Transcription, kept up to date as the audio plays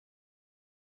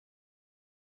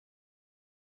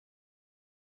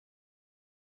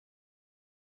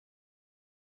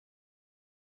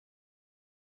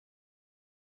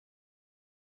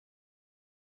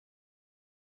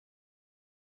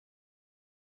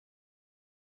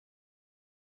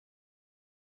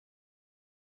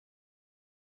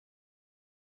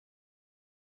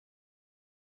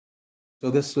So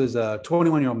this was a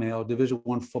 21-year-old male, Division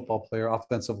I football player,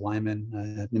 offensive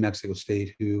lineman at New Mexico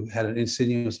State, who had an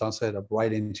insidious onset of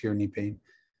right anterior knee pain,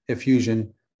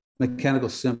 effusion, mechanical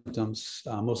symptoms,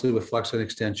 mostly with flexion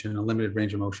extension and limited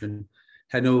range of motion,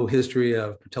 had no history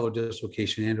of patellar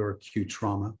dislocation and or acute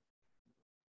trauma.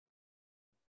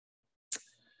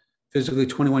 Physically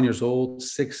 21 years old,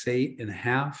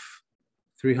 6'8.5",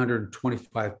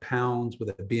 325 pounds with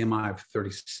a BMI of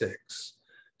 36.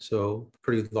 So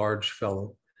pretty large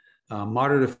fellow.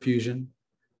 Moderate effusion,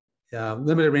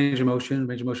 limited range of motion.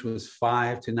 Range of motion was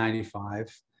 5 to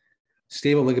 95.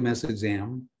 Stable ligaments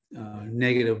exam,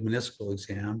 negative meniscal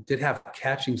exam. Did have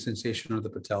catching sensation of the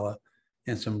patella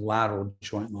and some lateral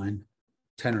joint line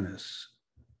tenderness.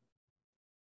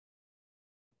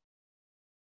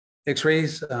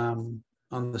 X-rays on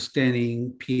the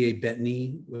standing PA bent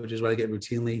knee, which is what I get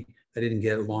routinely. I didn't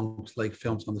get long leg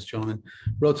films on this gentleman.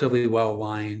 Relatively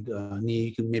well-aligned knee.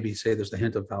 You can maybe say there's a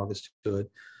hint of valgus to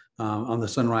it. On the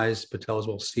sunrise, patella is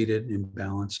well seated and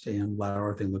balanced, and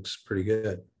lateral everything looks pretty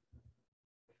good.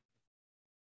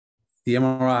 The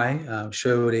MRI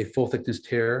showed a full thickness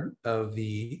tear of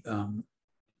the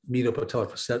medial patellar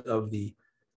facet of the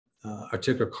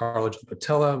articular cartilage of the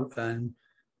patella, and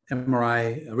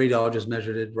MRI radiologist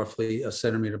measured it roughly a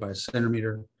centimeter by a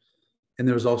centimeter. And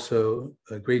there was also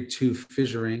a grade 2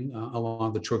 fissuring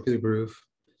along the trochlear groove.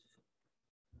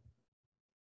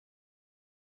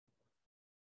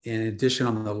 In addition,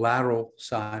 on the lateral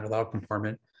side, or lateral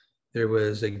compartment, there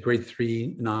was a grade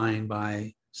 3 9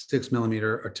 by 6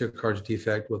 millimeter articular cartilage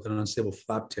defect with an unstable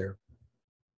flap tear.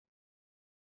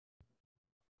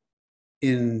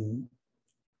 In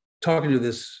talking to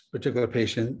this particular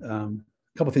patient, a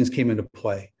couple of things came into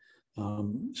play.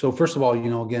 So first of all,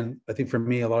 again, I think for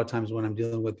me, a lot of times when I'm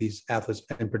dealing with these athletes,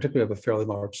 and particularly of a fairly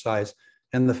large size,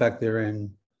 and the fact they're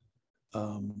in,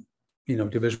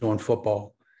 Division I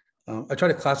football, I try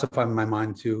to classify in my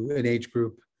mind to an age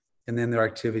group and then their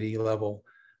activity level,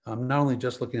 not only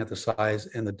just looking at the size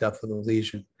and the depth of the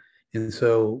lesion. And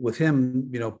so with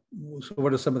him, so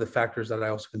what are some of the factors that I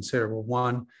also consider? Well,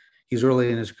 one, he's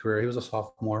early in his career. He was a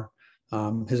sophomore.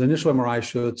 His initial MRI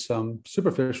showed some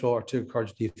superficial articular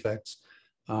cartilage defects.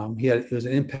 It was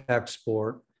an impact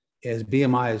sport. His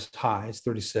BMI is high, it's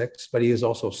 36, but he is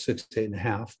also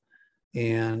 6'8.5",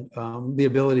 and the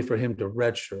ability for him to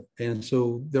redshirt. And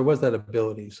so there was that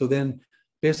ability. So then,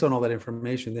 based on all that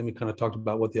information, then we kind of talked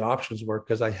about what the options were,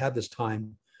 because I had this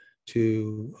time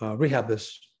to rehab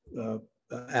this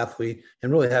athlete, and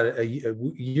really had a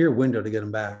year window to get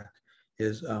him back.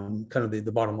 Is kind of the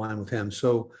bottom line with him.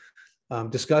 So.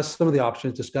 Discuss some of the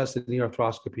options, discuss the knee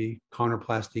arthroscopy,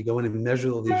 chondroplasty, go in and measure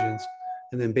the lesions,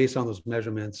 and then based on those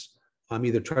measurements,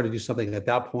 either try to do something at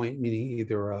that point, meaning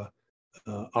either a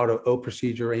auto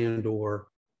procedure and or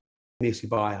MACI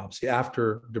biopsy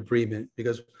after debridement.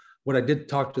 Because what I did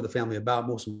talk to the family about,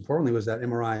 most importantly, was that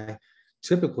MRI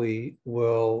typically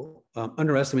will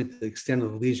underestimate the extent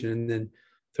of the lesion, and then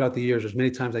throughout the years, there's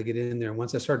many times I get in there, and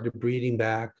once I start debriding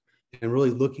back and really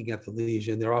looking at the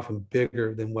lesion, they're often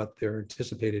bigger than what they're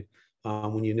anticipated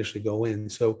when you initially go in.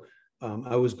 So I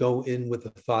always go in with the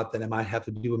thought that I might have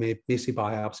to do a MACI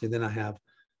biopsy, and then I have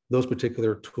those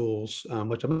particular tools,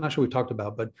 which I'm not sure we talked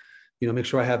about, but make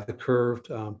sure I have the curved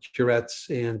curettes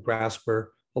and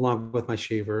grasper along with my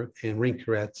shaver and ring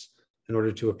curettes in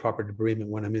order to a proper debridement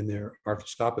when I'm in there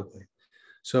arthroscopically.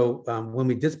 So when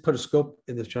we did put a scope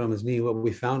in this gentleman's knee, what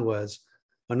we found was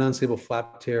an unstable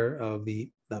flap tear of the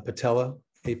patella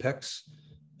apex,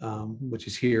 which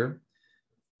is here.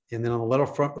 And then on the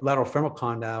lateral femoral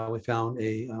condyle, we found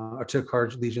a articular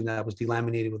cartilage lesion that was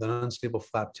delaminated with an unstable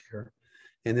flap tear.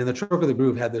 And then the trochlear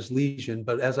groove had this lesion,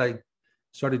 but as I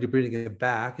started debriding it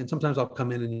back, and sometimes I'll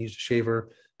come in and use a shaver,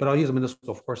 but I'll use a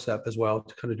meniscal forceps as well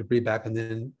to kind of debride back, and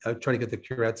then I try to get the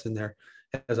curettes in there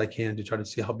as I can to try to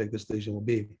see how big this lesion will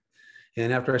be.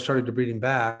 And after I started debriding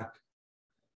back,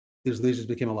 these lesions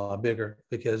became a lot bigger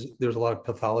because there's a lot of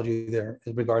pathology there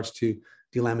in regards to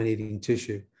delaminating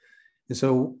tissue. And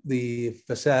so the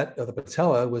facet of the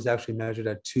patella was actually measured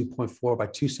at 2.4 by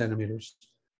 2 centimeters.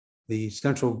 The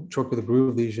central trochlear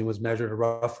groove lesion was measured at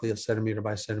roughly a centimeter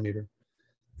by a centimeter.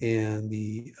 And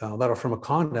the lateral femoral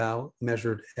condyle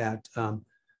measured at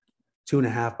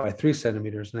 2.5 by 3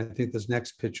 centimeters. And I think this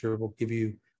next picture will give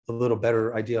you a little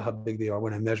better idea how big they are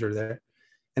when I measure there.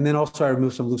 And then also I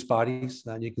removed some loose bodies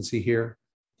that you can see here,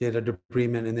 did a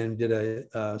debridement, and then did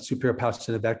a superior pouch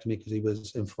synovectomy because he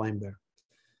was inflamed there.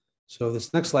 So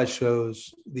this next slide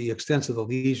shows the extent of the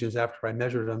lesions after I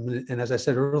measured them. And as I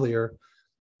said earlier,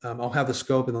 I'll have the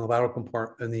scope in the lateral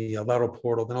compartment, in the lateral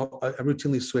portal, then I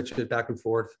routinely switch it back and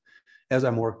forth. as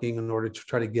I'm working in order to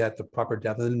try to get the proper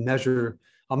depth, and then measure.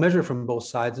 I'll measure from both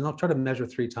sides, and I'll try to measure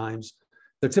 3 times.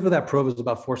 The tip of that probe is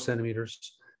about 4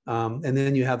 centimeters. And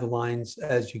then you have the lines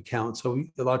as you count. So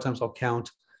a lot of times I'll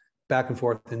count back and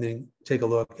forth and then take a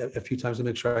look a few times to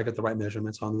make sure I get the right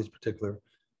measurements on this particular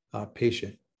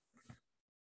patient.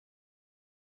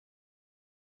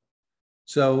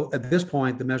 So at this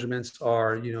point, the measurements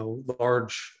are,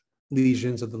 large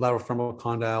lesions of the lateral femoral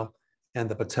condyle and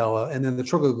the patella, and then the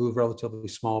trochlear groove relatively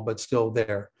small, but still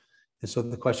there. And so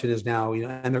the question is now,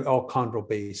 and they're all chondral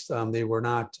based. They were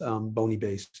not bony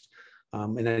based.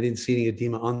 And I didn't see any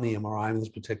edema on the MRI in this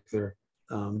particular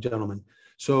gentleman.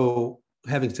 So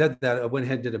having said that, I went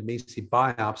ahead and did a MACI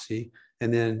biopsy,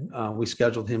 and then we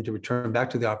scheduled him to return back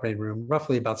to the operating room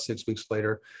roughly about 6 weeks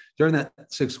later. During that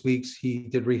 6 weeks, he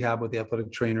did rehab with the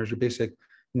athletic trainers, your basic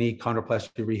knee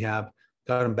chondroplasty rehab,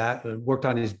 got him back, worked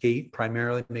on his gait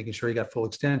primarily, making sure he got full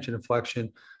extension and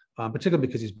flexion, particularly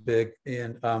because he's big,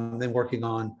 and then working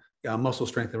on muscle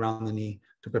strength around the knee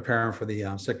to prepare him for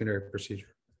the secondary procedure.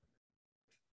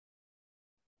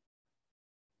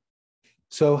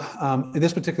 So in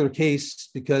this particular case,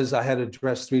 because I had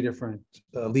addressed 3 different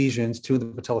lesions, 2 in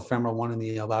the patellofemoral, 1 in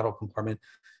the lateral compartment,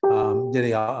 did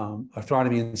a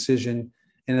arthrotomy incision.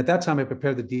 And at that time, I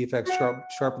prepared the defects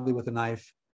sharply with a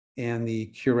knife and the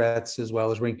curettes as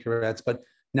well as ring curettes. But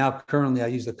now currently I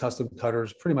use the custom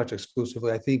cutters pretty much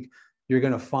exclusively. I think you're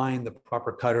going to find the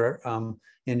proper cutter and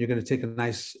you're going to take a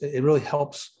nice, it really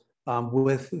helps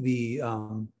with the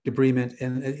debridement,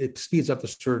 and it speeds up the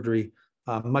surgery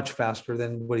much faster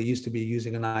than what it used to be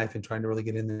using a knife and trying to really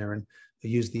get in there and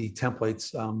use the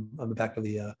templates on the back of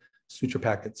the suture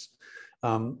packets.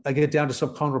 I get down to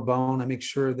subchondral bone. I make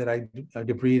sure that I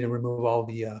debride and remove all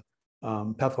the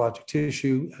pathologic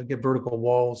tissue. I get vertical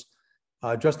walls,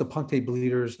 address the punctate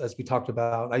bleeders as we talked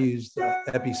about. I use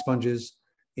epi sponges,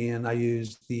 and I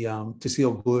use the to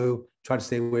seal glue, try to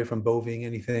stay away from boving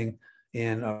anything,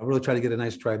 and really try to get a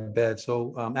nice dry bed.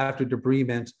 So after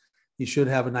debridement, you should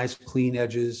have a nice clean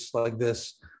edges like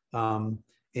this, and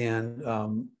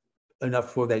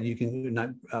enough for that you can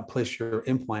not place your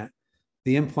implant.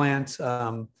 The implant,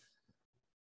 I'll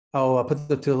put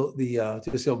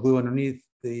the seal glue underneath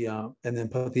the and then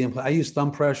put the implant. I use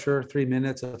thumb pressure, 3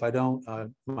 minutes. If I don't,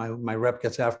 my rep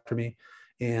gets after me.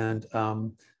 And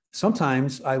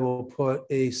sometimes I will put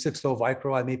a 6.0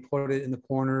 Vicryl. I may put it in the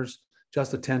corners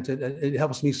just to tent it. It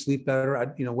helps me sleep better.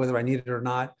 Whether I need it or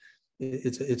not,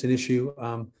 it's an issue.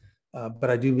 But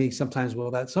I do make sometimes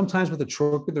with that. Sometimes with the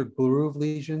trochlear groove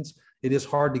lesions, it is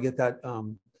hard to get that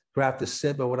graft to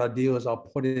sit. But what I'll do is I'll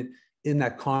put it in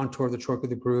that contour of the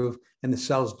trochlear groove, and the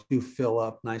cells do fill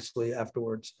up nicely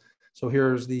afterwards. So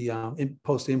here's the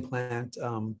post-implant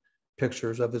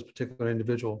pictures of this particular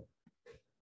individual.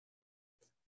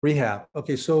 Rehab.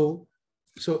 Okay, so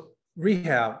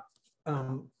rehab.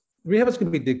 Rehab is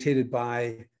going to be dictated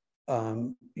by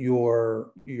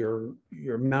your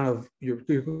amount of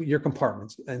your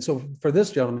compartments. And so for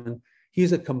this gentleman,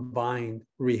 he's a combined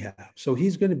rehab. So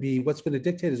he's going to be, what's going to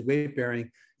dictate his weight bearing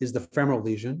is the femoral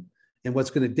lesion, and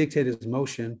what's going to dictate his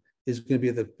motion is going to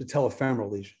be the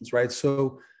patellofemoral lesions, right?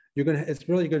 So it's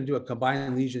really going to do a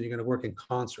combined lesion. You're going to work in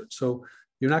concert. So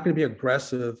you're not going to be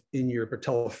aggressive in your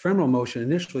patellofemoral motion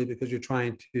initially because you're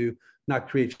trying to not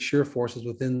create shear forces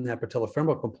within that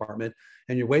patellofemoral compartment,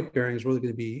 and your weight bearing is really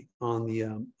going to be on the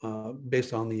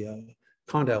based on the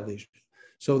condyle lesion.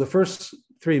 So the first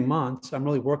 3 months, I'm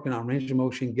really working on range of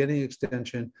motion, getting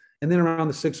extension, and then around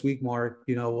the 6-week mark,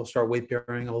 we'll start weight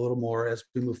bearing a little more as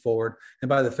we move forward. And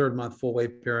by the 3rd month, full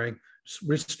weight bearing,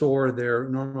 restore their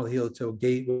normal heel-to-toe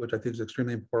gait, which I think is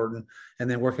extremely important, and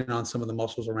then working on some of the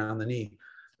muscles around the knee.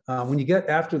 When you get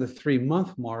after the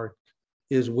 3-month mark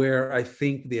is where I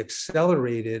think the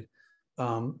accelerated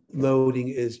loading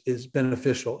is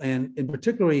beneficial. And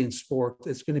particularly in sports,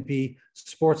 it's going to be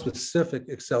sport-specific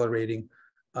accelerating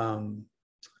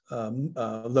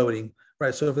loading,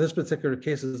 right? So for this particular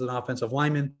case, as an offensive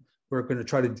lineman, we're going to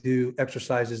try to do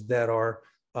exercises that are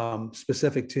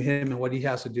specific to him and what he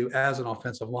has to do as an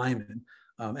offensive lineman.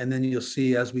 And then you'll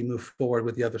see as we move forward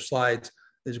with the other slides,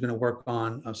 is going to work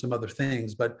on some other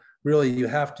things. But really, you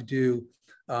have to do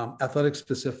athletic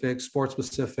specific, sport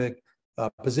specific,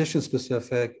 position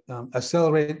specific,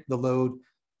 accelerate the load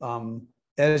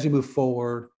as you move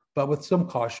forward, but with some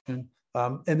caution.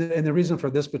 And the reason for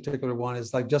this particular one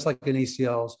is just like in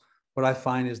ACLs, what I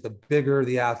find is the bigger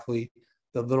the athlete,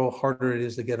 the little harder it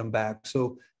is to get them back.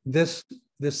 So this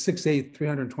 6'8",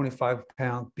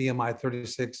 325-pound BMI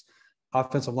 36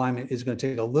 offensive lineman is going to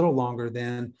take a little longer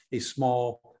than a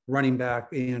small running back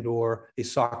and or a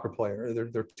soccer player.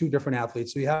 They're 2 different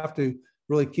athletes. So you have to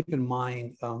really keep in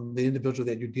mind the individual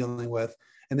that you're dealing with.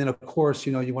 And then, of course,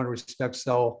 you want to respect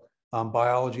cell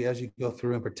biology as you go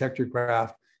through and protect your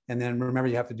graft. And then remember,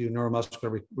 you have to do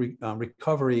neuromuscular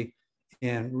recovery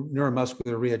and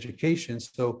neuromuscular re-education,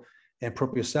 and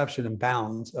proprioception and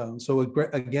balance. So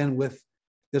again, with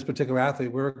this particular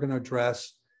athlete, we're going to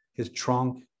address his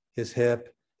trunk, his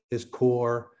hip, his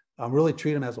core, really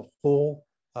treat him as a whole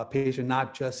patient,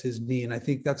 not just his knee. And I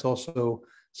think that's also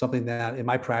something that in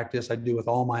my practice I do with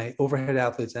all my overhead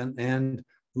athletes and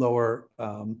lower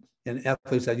and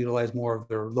athletes that utilize more of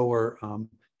their lower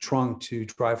trunk to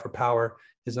drive for power,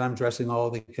 is that I'm addressing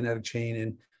all the kinetic chain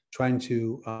and trying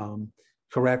to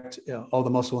correct all the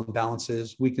muscle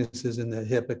imbalances, weaknesses in the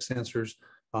hip extensors,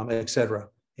 et cetera,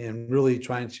 and really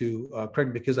trying to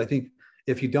correct, because I think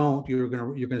if you don't, you're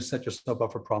gonna set yourself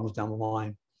up for problems down the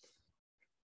line.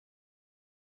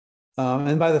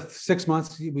 And by the 6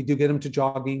 months, we do get him to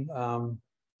jogging.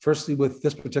 Firstly, with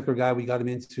this particular guy, we got him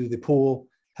into the pool,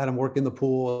 had him work in the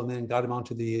pool, and then got him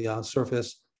onto the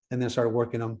surface, and then started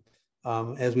working him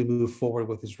as we move forward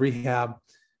with his rehab.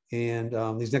 And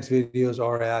these next videos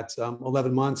are at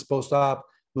 11 months post-op,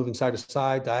 moving side to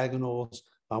side, diagonals,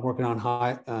 working on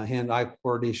hand-eye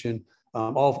coordination.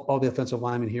 All the offensive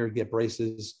linemen here get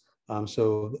braces.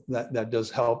 So that does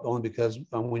help, only because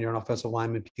when you're an offensive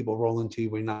lineman, people roll into you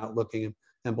when you're not looking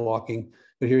and blocking.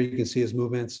 But here you can see his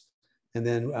movements, and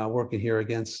then working here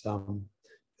against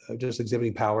just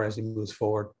exhibiting power as he moves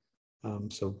forward. And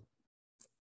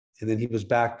then he was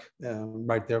back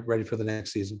right there, ready for the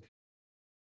next season.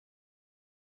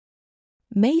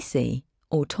 MACI,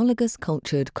 autologous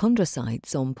cultured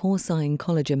chondrocytes on porcine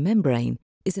collagen membrane,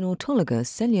 is an autologous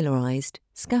cellularized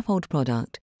scaffold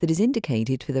product that is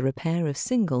indicated for the repair of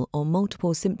single or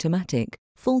multiple symptomatic,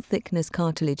 full-thickness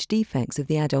cartilage defects of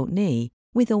the adult knee,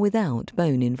 with or without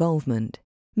bone involvement.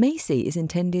 MACI is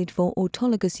intended for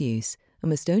autologous use and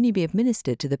must only be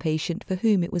administered to the patient for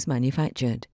whom it was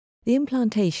manufactured. The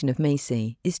implantation of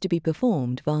MACI is to be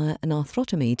performed via an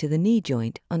arthrotomy to the knee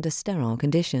joint under sterile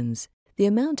conditions. The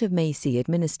amount of MACI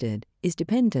administered is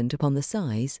dependent upon the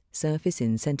size, surface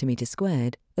in centimeters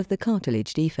squared, of the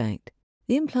cartilage defect.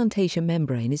 The implantation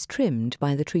membrane is trimmed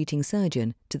by the treating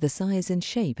surgeon to the size and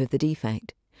shape of the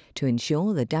defect to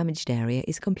ensure the damaged area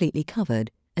is completely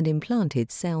covered and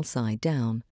implanted cell side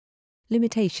down.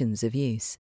 Limitations of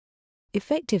use.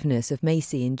 Effectiveness of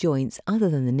MACI in joints other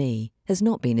than the knee has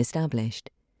not been established.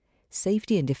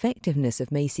 Safety and effectiveness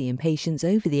of MACI in patients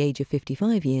over the age of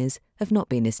 55 years have not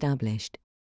been established.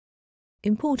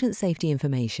 Important safety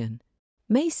information.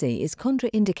 MACI is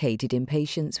contraindicated in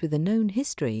patients with a known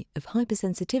history of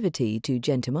hypersensitivity to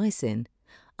gentamicin,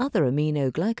 other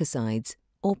aminoglycosides,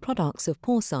 or products of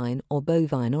porcine or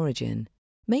bovine origin.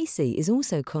 MACI is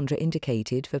also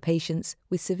contraindicated for patients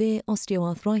with severe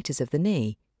osteoarthritis of the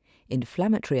knee,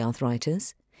 inflammatory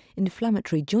arthritis,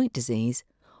 inflammatory joint disease,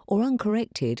 or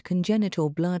uncorrected congenital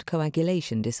blood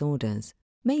coagulation disorders.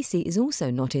 MACI is also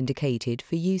not indicated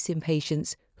for use in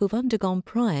patients who have undergone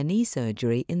prior knee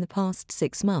surgery in the past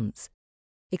 6 months,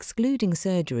 excluding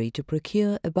surgery to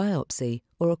procure a biopsy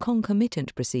or a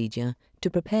concomitant procedure to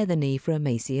prepare the knee for a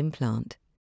MACI implant.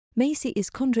 MACI is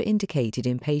contraindicated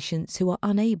in patients who are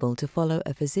unable to follow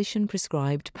a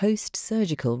physician-prescribed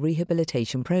post-surgical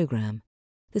rehabilitation program.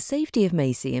 The safety of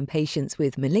MACI in patients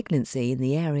with malignancy in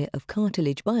the area of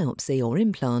cartilage biopsy or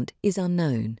implant is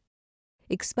unknown.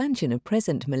 Expansion of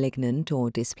present malignant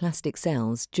or dysplastic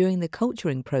cells during the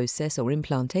culturing process or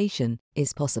implantation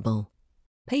is possible.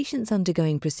 Patients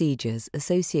undergoing procedures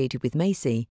associated with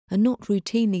MACI are not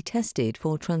routinely tested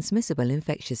for transmissible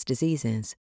infectious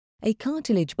diseases. A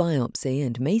cartilage biopsy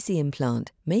and MACI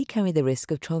implant may carry the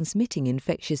risk of transmitting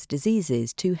infectious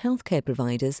diseases to healthcare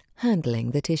providers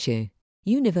handling the tissue.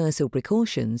 Universal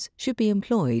precautions should be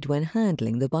employed when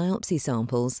handling the biopsy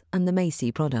samples and the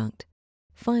MACI product.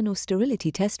 Final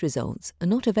sterility test results are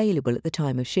not available at the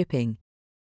time of shipping.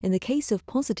 In the case of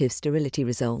positive sterility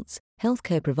results,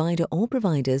 healthcare provider or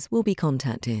providers will be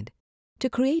contacted. To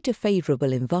create a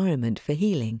favorable environment for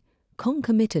healing,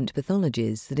 concomitant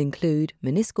pathologies that include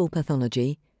meniscal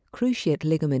pathology, cruciate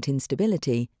ligament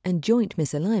instability, and joint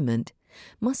misalignment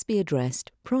must be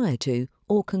addressed prior to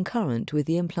or concurrent with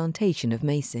the implantation of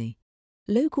MACI.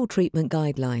 Local treatment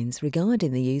guidelines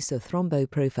regarding the use of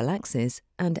thromboprophylaxis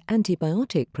and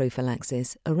antibiotic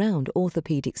prophylaxis around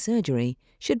orthopedic surgery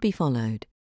should be followed.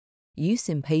 Use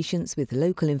in patients with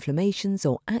local inflammations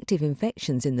or active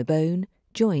infections in the bone,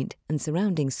 joint, and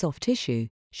surrounding soft tissue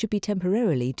should be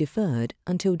temporarily deferred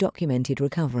until documented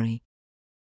recovery.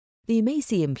 The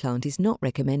MACI implant is not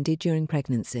recommended during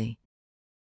pregnancy.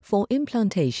 For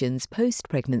implantations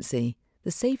post-pregnancy,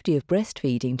 the safety of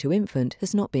breastfeeding to infant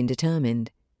has not been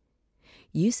determined.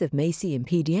 Use of MACI in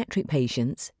paediatric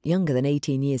patients younger than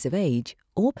 18 years of age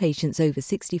or patients over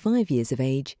 65 years of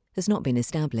age has not been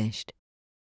established.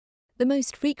 The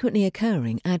most frequently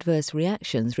occurring adverse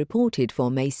reactions reported for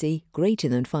MACI greater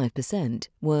than 5%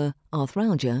 were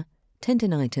arthralgia,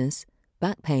 tendinitis,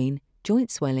 back pain, joint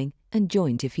swelling, and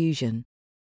joint effusion.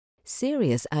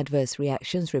 Serious adverse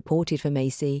reactions reported for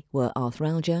MACI were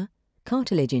arthralgia,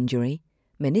 cartilage injury,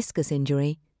 meniscus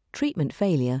injury, treatment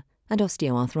failure, and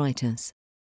osteoarthritis.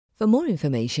 For more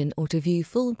information or to view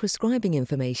full prescribing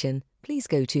information, please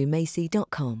go to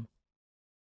maci.com.